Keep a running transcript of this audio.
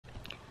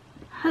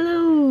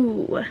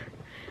So,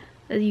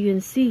 as you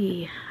can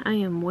see, I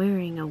am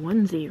wearing a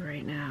onesie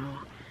right now.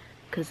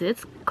 Because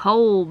it's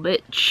cold,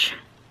 bitch.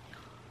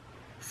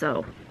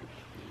 So,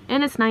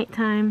 and it's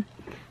nighttime.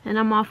 And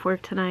I'm off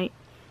work tonight.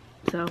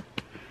 So,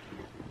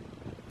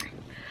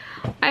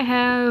 I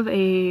have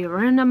a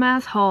random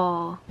ass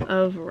haul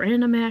of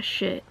random ass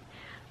shit.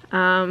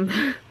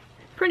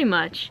 Pretty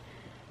much.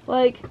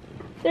 Like,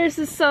 there's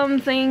just some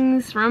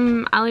things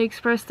from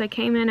AliExpress that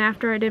came in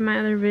after I did my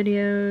other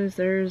videos.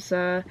 There's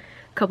a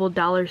couple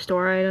dollar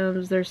store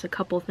items. There's a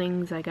couple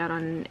things I got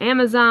on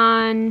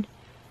Amazon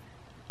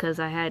because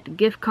I had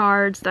gift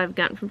cards that I've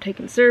gotten from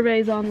taking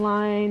surveys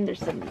online. There's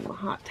some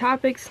Hot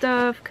Topic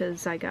stuff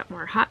because I got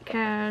more hot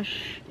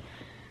cash.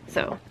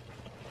 So,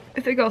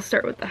 I think I'll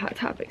start with the Hot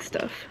Topic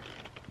stuff.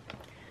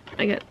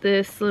 I got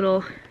this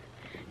little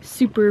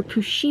super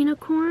pushina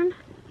corn.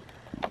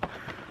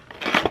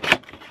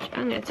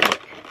 I'm gonna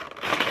take.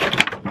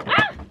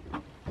 Ah!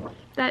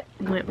 That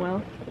went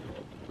well.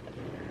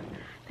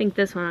 I think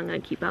this one I'm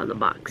gonna keep out of the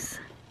box.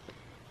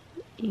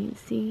 You can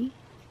see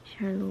she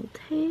has a little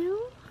tail.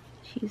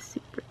 She's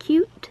super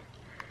cute.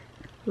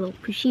 Little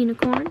pushina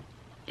corn.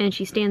 And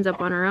she stands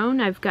up on her own.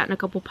 I've gotten a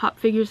couple pop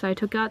figures that I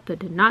took out that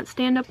did not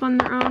stand up on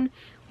their own,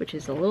 which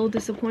is a little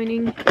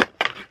disappointing.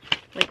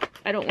 Like,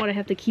 I don't want to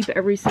have to keep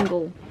every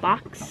single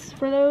box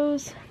for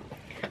those.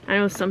 I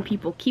know some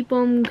people keep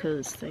them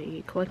because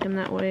they collect them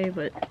that way,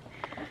 but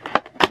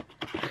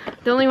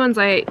the only ones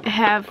I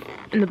have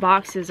in the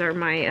boxes are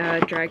my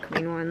dry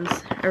clean ones.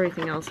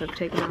 Everything else I've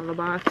taken out of the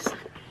box.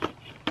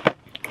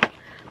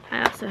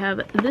 I also have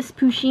this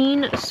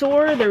pusheen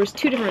sword. There was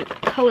two different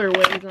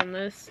colorways on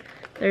this.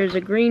 There's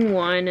a green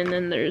one, and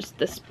then there's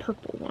this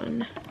purple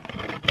one.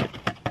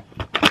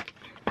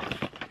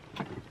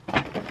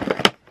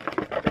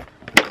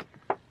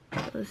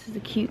 So this is a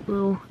cute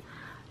little...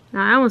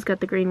 Now, I almost got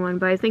the green one,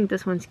 but I think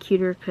this one's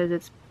cuter because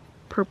it's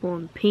purple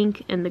and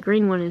pink, and the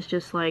green one is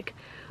just like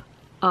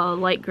a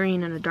light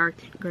green and a dark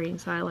green,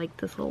 so I like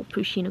this little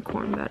pushina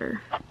corn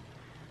better.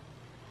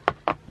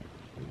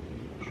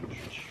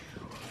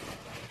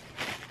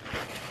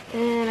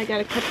 And I got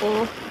a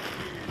couple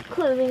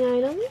clothing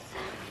items.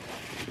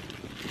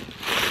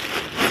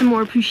 Some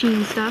more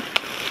pusheen stuff.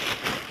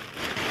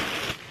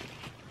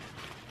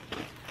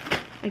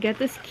 I got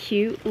this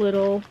cute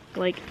little,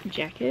 like,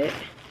 jacket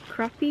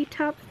croppy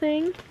top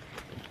thing. It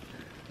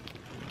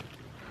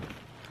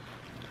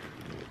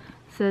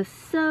says,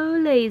 "So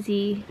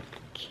lazy,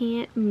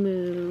 can't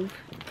move."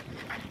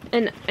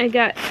 And I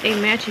got a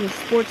matching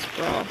sports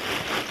bra.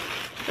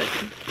 But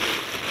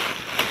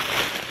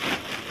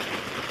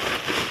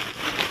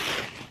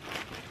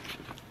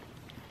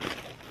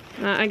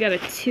I got a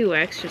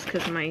 2X just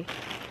because my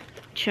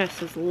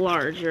chest is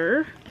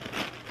larger.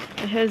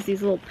 It has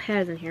these little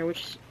pads in here,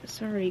 which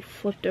is already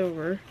flipped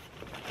over.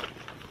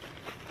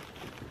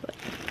 But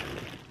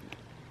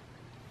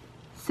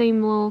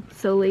same little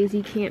 "so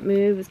lazy can't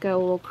move." It's got a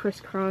little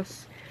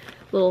crisscross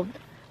little...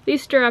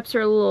 These straps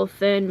are a little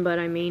thin, but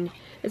I mean,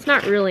 it's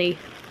not really...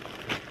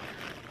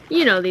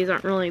 You know, these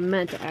aren't really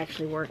meant to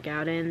actually work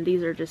out in.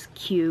 These are just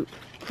cute,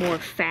 more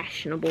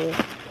fashionable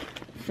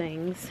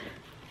things.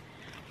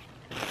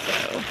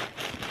 So,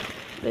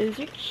 those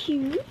are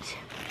cute.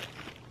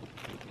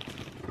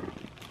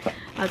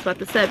 I was about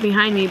to set it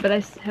behind me, but I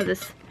have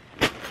this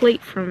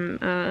plate from,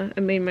 I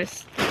made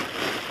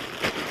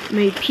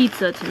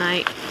pizza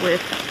tonight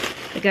with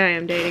the guy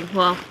I'm dating.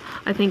 Well,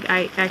 I think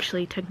I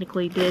actually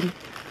technically did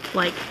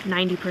like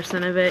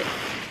 90% of it.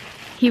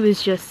 He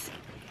was just,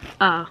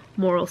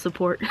 moral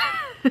support.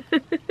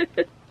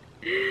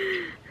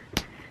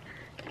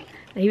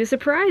 He was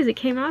surprised it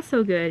came out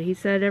so good. He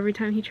said every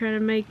time he tried to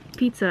make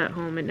pizza at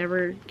home, it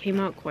never came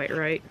out quite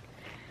right.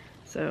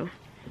 So,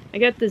 I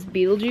got this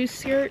Beetlejuice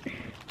skirt.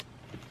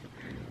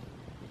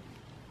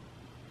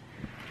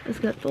 It's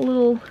got the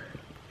little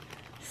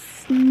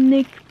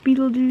snake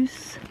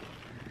Beetlejuice.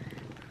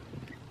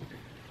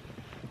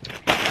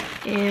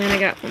 And I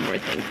got one more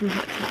thing from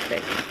Hot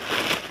Topic.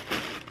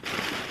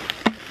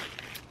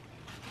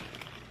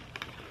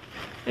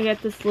 I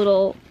got this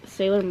little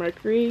Sailor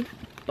Mercury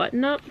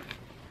button up.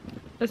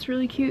 That's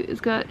really cute.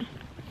 It's got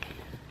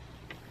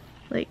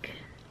like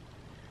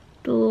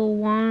the little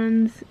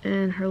wands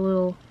and her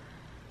little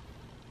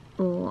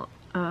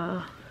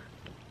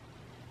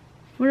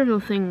whatever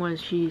the thing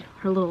was,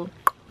 her little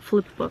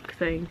flip book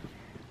thing,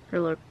 her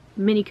little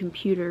mini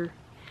computer,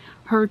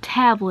 her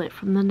tablet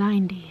from the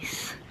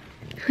 90s.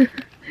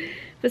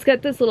 It's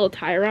got this little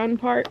tie around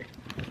part.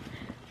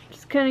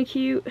 It's kind of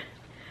cute.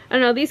 I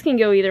don't know, these can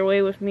go either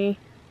way with me.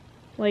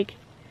 Like,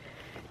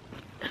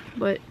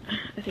 but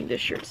I think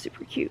this shirt's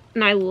super cute.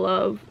 And I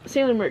love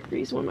Sailor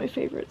Mercury's one of my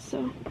favorites,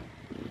 so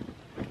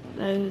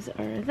those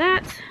are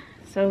that.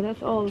 So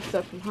that's all the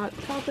stuff from Hot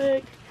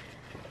Topic.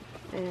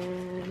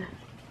 And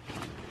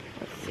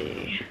let's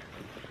see.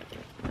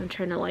 I'm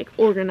trying to like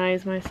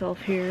organize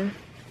myself here.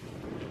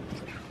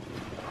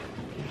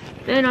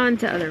 Then on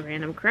to other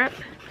random crap.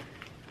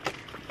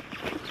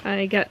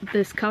 I got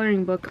this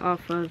coloring book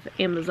off of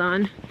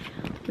Amazon,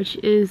 which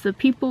is The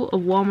People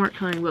of Walmart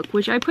coloring book,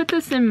 which I put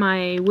this in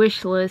my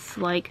wish list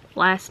like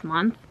last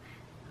month.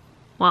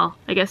 Well,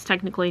 I guess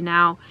technically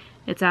now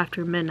it's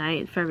after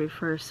midnight, February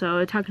 1st,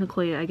 so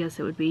technically I guess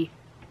it would be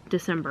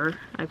December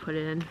I put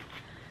it in.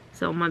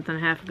 So a month and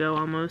a half ago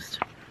almost.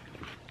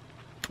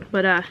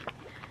 But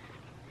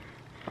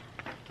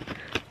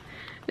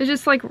it's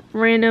just like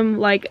random,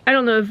 like, I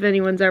don't know if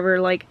anyone's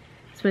ever like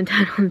spent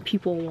time on the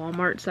People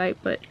Walmart site,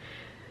 but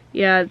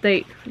yeah,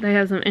 they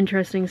have some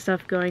interesting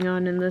stuff going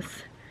on in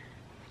this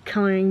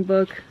coloring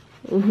book.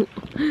 Ooh.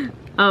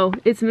 Oh,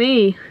 it's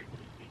me.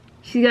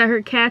 She got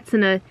her cats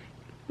in a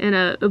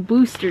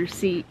booster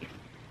seat,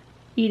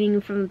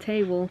 eating from the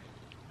table.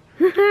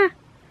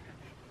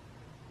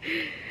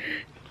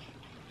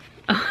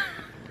 Oh.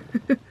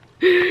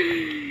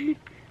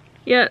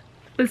 Yeah,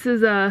 this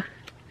is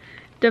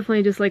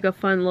definitely just like a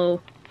fun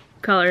little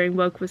coloring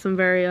book with some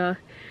very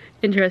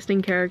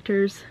interesting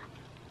characters.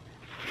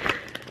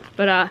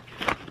 But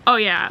oh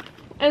yeah,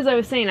 as I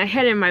was saying, I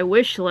had it in my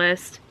wish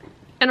list,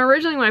 and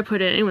originally when I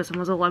put it in, it was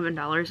almost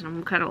 $11, and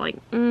I'm kind of like,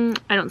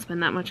 I don't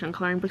spend that much on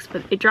coloring books,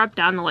 but it dropped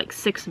down to like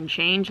 $6 and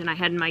change, and I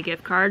had my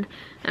gift card,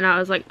 and I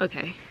was like,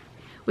 okay,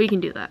 we can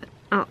do that.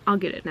 I'll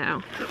get it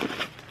now.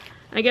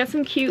 I got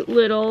some cute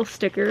little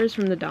stickers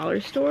from the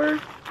dollar store.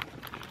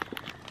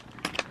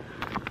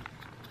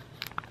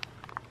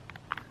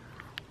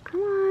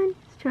 Come on,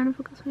 it's trying to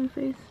focus on my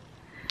face.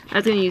 I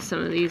was gonna use some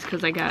of these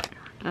because I got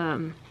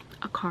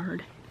a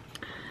card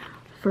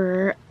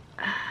for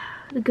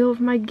the go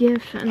of my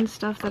gift and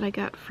stuff that I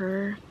got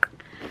for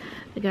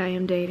the guy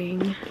I'm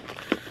dating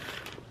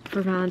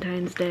for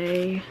Valentine's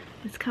Day.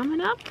 It's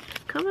coming up.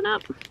 It's coming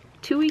up.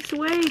 2 weeks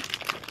away.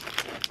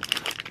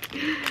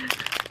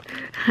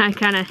 I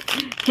kind of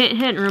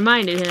hint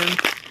reminded him,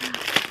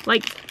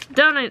 like,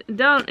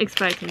 don't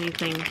expect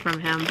anything from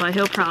him, but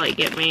he'll probably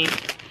get me.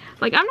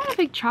 Like, I'm not a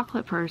big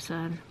chocolate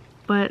person,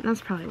 but that's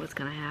probably what's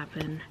gonna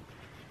happen.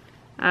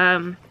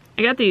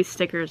 I got these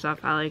stickers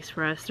off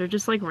AliExpress. They're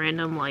just like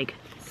random like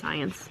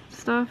science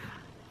stuff,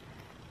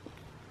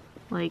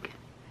 like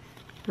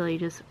really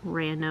just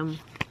random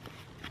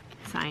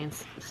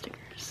science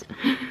stickers.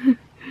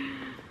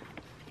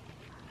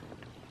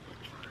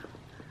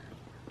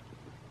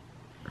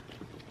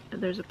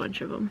 There's a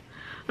bunch of them.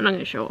 I'm not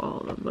gonna show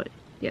all of them, but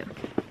yeah,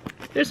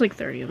 there's like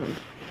 30 of them.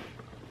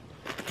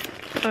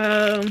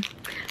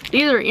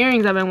 These are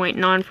earrings I've been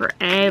waiting on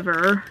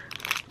forever.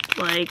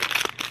 Like,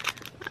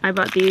 I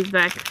bought these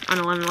back on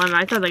 11/11.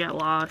 I thought they got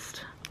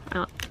lost.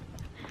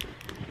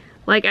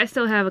 Like, I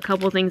still have a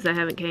couple things that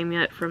haven't came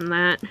yet from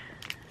that.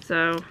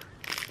 So,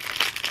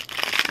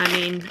 I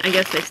mean, I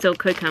guess they still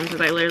could come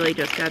because I literally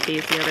just got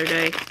these the other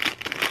day.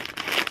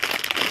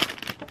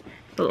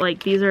 But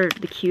like, these are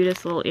the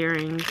cutest little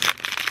earrings.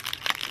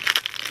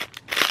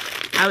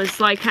 I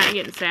was like kind of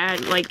getting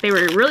sad. Like, they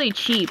were really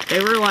cheap. They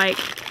were like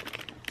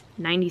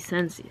 90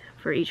 cents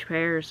for each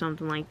pair or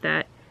something like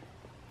that.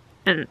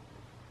 And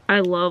I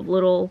love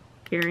little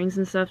earrings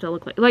and stuff that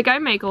look like I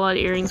make a lot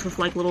of earrings with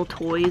like little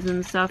toys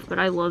and stuff, but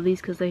I love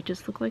these because they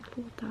just look like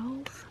little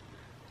dolls.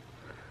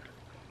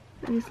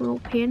 These little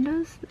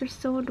pandas, they're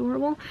so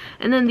adorable.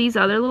 And then these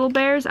other little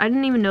bears, I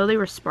didn't even know they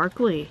were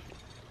sparkly.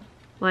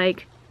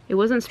 Like, it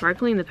wasn't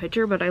sparkly in the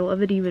picture, but I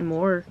love it even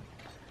more.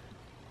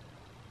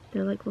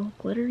 They're like little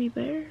glittery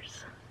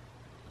bears.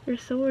 They're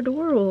so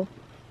adorable.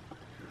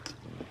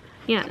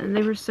 Yeah, and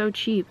they were so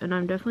cheap, and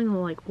I'm definitely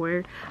gonna like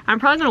I'm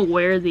probably gonna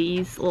wear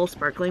these little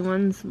sparkly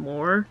ones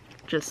more,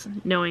 just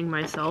knowing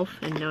myself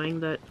and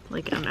knowing that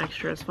like I'm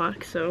extra as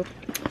fuck, so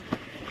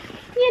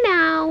you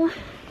know.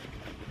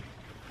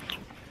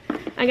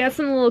 I got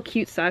some little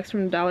cute socks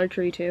from Dollar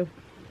Tree too.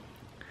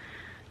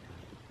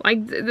 Like,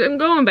 I'm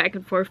going back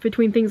and forth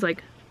between things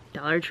like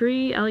Dollar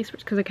Tree, AliExpress,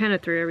 because I kind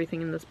of threw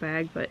everything in this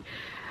bag, but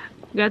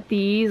got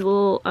these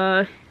little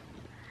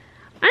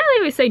I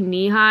don't even say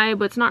knee-high,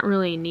 but it's not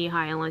really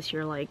knee-high unless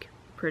you're, like,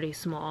 pretty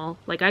small.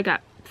 Like, I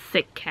got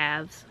thick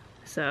calves,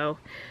 so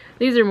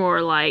these are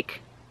more,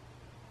 like,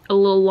 a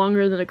little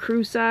longer than a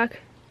crew sock.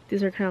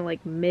 These are kind of,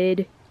 like,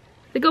 mid.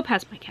 They go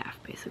past my calf,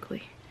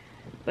 basically.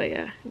 But,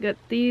 yeah, I got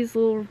these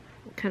little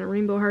kind of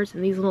rainbow hearts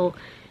and these little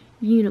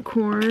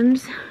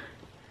unicorns.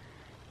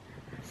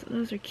 So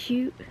those are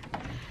cute.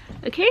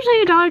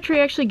 Occasionally, a Dollar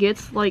Tree actually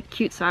gets, like,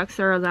 cute socks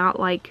that are not,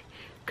 like,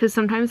 because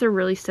sometimes they're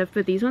really stiff,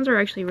 but these ones are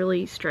actually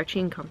really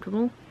stretchy and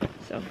comfortable.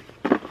 So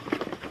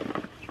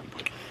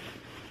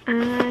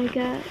I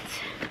got,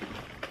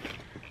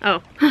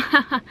 oh,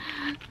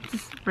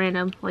 just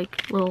random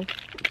like little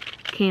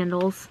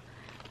candles.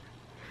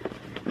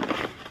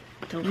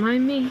 Don't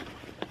mind me.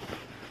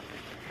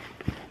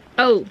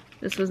 Oh,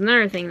 this was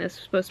another thing that's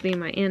supposed to be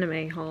my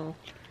anime haul,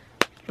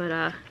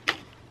 but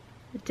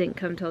it didn't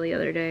come till the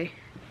other day.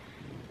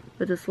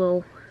 But this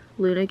little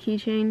Luna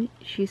keychain,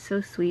 she's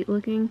so sweet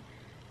looking.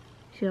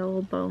 She got a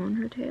little bow on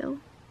her tail.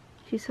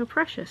 She's so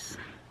precious.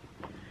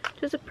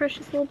 Just a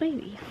precious little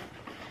baby.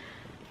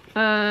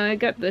 I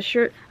got the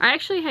shirt. I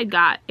actually had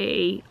got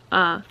a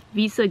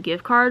Visa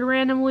gift card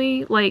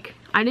randomly. Like,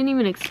 I didn't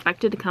even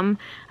expect it to come.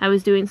 I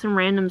was doing some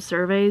random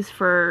surveys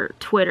for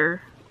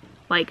Twitter.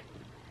 Like,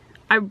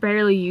 I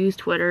barely use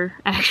Twitter,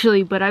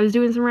 actually, but I was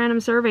doing some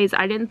random surveys.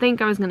 I didn't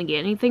think I was gonna get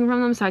anything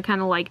from them, so I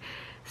kind of like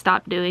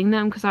stopped doing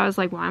them because I was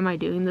like, why am I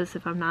doing this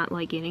if I'm not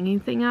like getting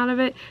anything out of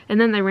it? And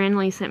then they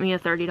randomly sent me a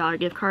 $30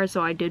 gift card,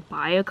 so I did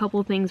buy a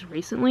couple things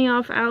recently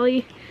off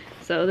Ali.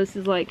 So this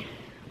is like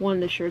one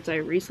of the shirts I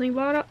recently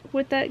bought up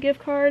with that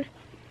gift card.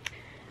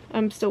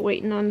 I'm still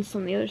waiting on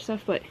some of the other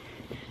stuff, but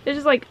it's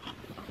just like,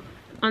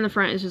 on the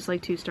front it's just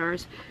like 2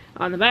 stars.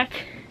 On the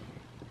back,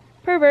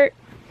 pervert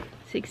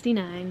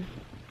 69.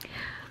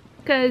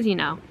 Because, you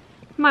know,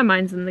 my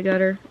mind's in the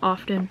gutter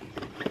often.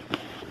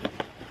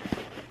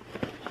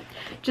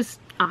 Just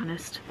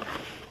honest.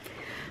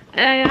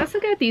 I also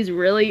got these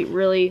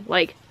really,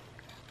 like,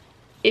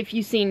 if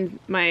you've seen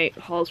my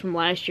hauls from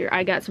last year,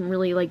 I got some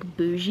really, like,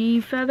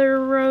 bougie feather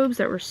robes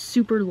that were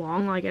super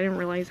long. Like, I didn't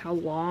realize how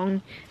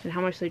long and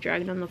how much they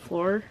dragged on the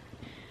floor.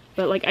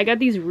 But, like, I got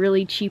these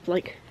really cheap,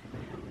 like,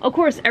 of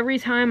course, every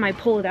time I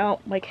pull it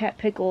out, my cat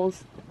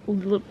Pickles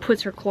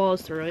puts her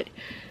claws through it.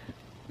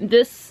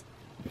 This,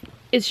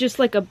 it's just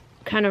like a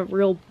kind of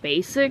real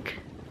basic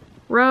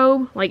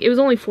robe. Like, it was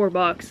only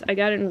 $4. I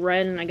got it in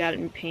red and I got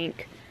it in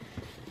pink.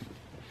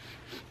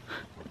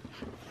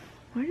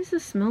 Why does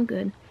this smell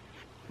good?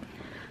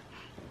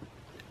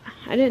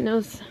 I didn't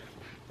notice,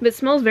 but it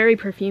smells very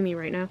perfumey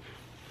right now.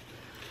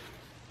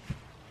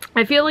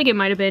 I feel like it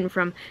might have been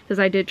from, because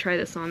I did try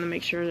this on to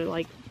make sure that,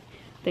 like,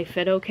 they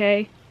fit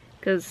okay.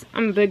 Because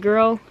I'm a big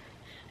girl,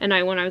 and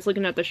when I was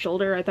looking at the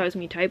shoulder, I thought it was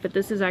gonna be tight, but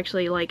this is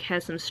actually, like,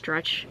 has some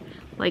stretch.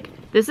 Like,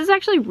 this is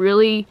actually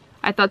really,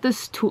 I thought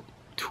this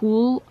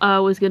tool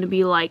was gonna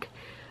be, like,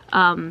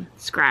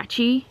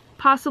 scratchy,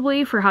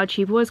 possibly, for how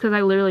cheap it was, because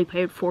I literally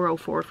paid $4.04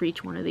 for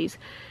each one of these.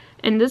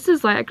 And this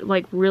is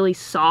like really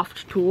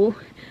soft tool.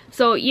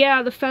 So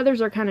yeah, the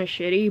feathers are kind of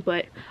shitty,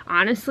 but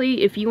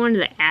honestly, if you wanted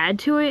to add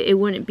to it, it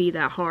wouldn't be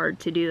that hard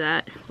to do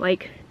that.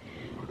 Like,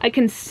 I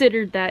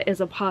considered that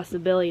as a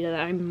possibility that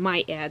I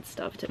might add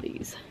stuff to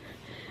these.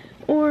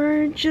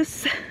 Or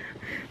just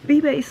be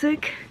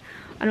basic.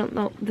 I don't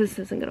know, this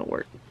isn't gonna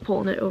work,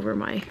 pulling it over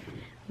my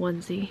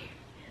onesie.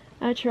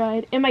 I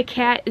tried. And my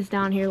cat is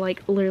down here,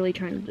 like, literally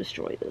trying to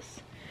destroy this.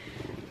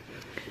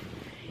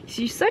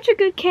 She's such a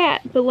good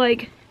cat, but,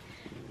 like,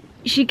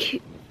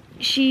 she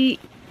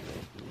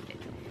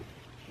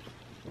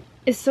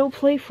is so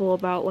playful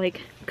about,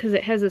 like, because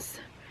it has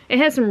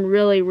some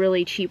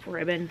really cheap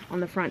ribbon on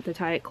the front to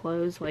tie it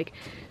closed. Like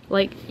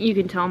you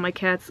can tell my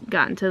cat's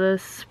gotten to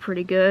this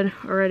pretty good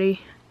already.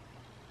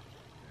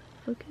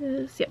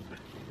 Focus, yep.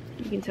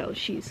 You can tell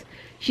she's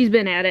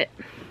been at it.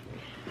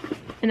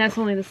 And that's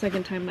only the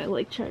second time I,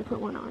 like, try to put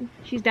one on.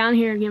 She's down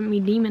here giving me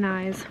demon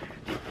eyes.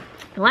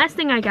 The last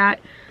thing I got,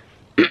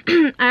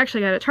 I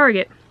actually got at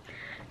Target.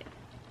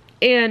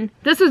 And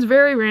this is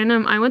very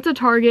random. I went to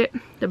Target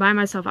to buy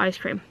myself ice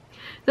cream.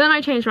 Then I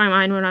changed my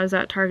mind when I was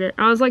at Target.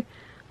 I was like,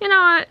 you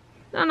know what?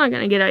 I'm not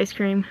gonna get ice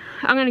cream.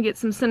 I'm gonna get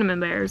some cinnamon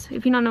bears.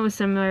 If you don't know what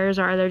cinnamon bears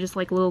are, they're just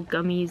like little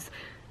gummies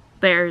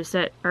bears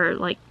that are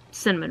like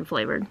cinnamon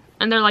flavored.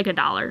 And they're like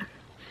 $1.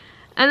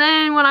 And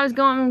then when I was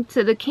going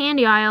to the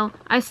candy aisle,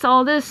 I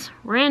saw this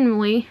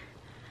randomly,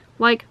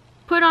 like,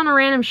 put on a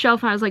random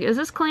shelf. And I was like, is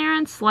this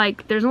clearance?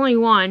 Like, there's only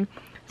one.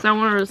 So I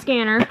went over to the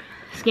scanner,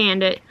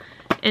 scanned it,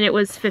 and it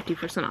was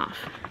 50% off.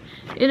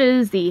 It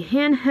is the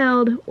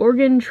handheld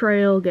Oregon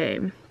Trail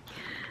game.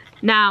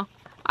 Now,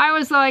 I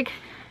was like,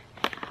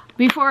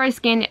 before I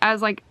scanned it, I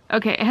was like,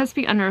 okay, it has to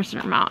be under a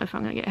certain amount if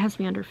I'm gonna get it. It has to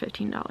be under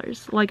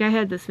 $15. Like, I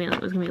had this feeling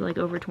it was gonna be like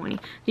over 20.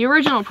 The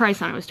original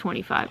price on it was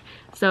 $25.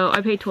 So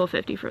I paid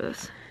 $12.50 for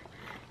this.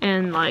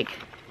 And like,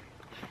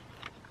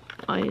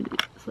 I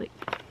just like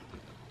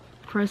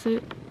press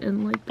it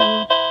and like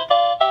the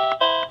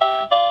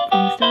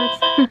thing starts.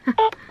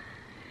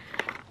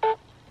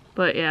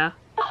 But yeah.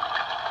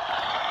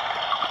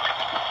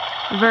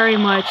 Very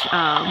much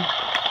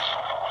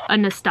a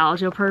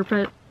nostalgia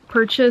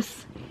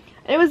purchase.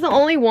 It was the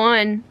only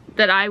one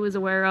that I was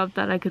aware of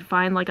that I could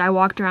find. Like, I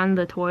walked around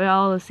the toy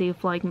aisle to see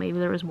if, like, maybe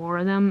there was more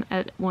of them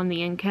at one of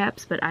the end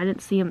caps, but I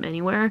didn't see them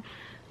anywhere.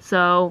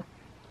 So,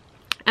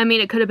 I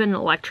mean, it could have been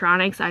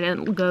electronics. I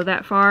didn't go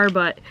that far,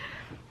 but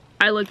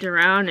I looked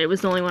around. It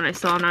was the only one I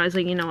saw, and I was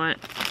like, you know what?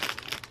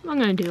 I'm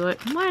gonna do it.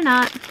 Why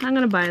not? I'm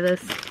gonna buy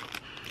this.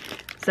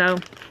 So,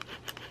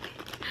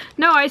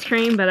 no ice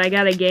cream, but I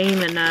got a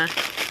game and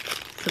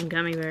some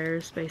gummy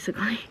bears,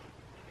 basically.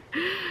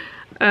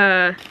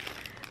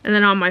 And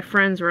then all my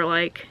friends were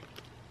like,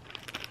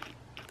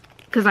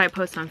 because I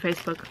posted on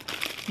Facebook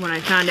when I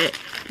found it,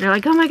 and they're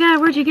like, oh my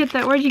god, where'd you get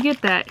that? Where'd you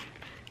get that?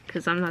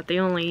 Because I'm not the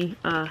only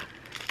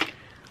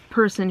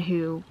person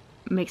who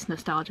makes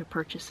nostalgia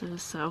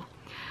purchases, so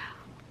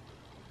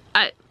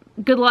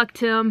good luck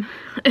to them.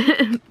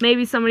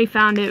 Maybe somebody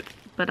found it,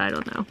 but I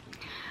don't know.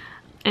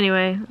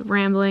 Anyway,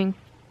 rambling.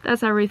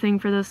 That's everything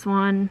for this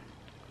one.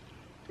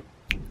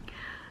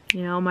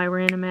 You know, my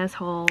random ass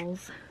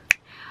hauls.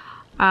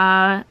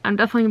 I'm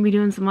definitely gonna be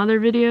doing some other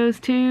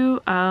videos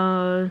too,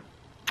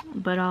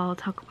 but I'll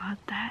talk about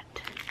that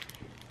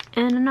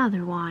in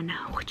another one.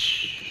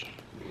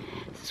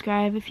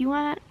 Subscribe if you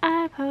want.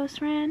 I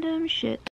post random shit.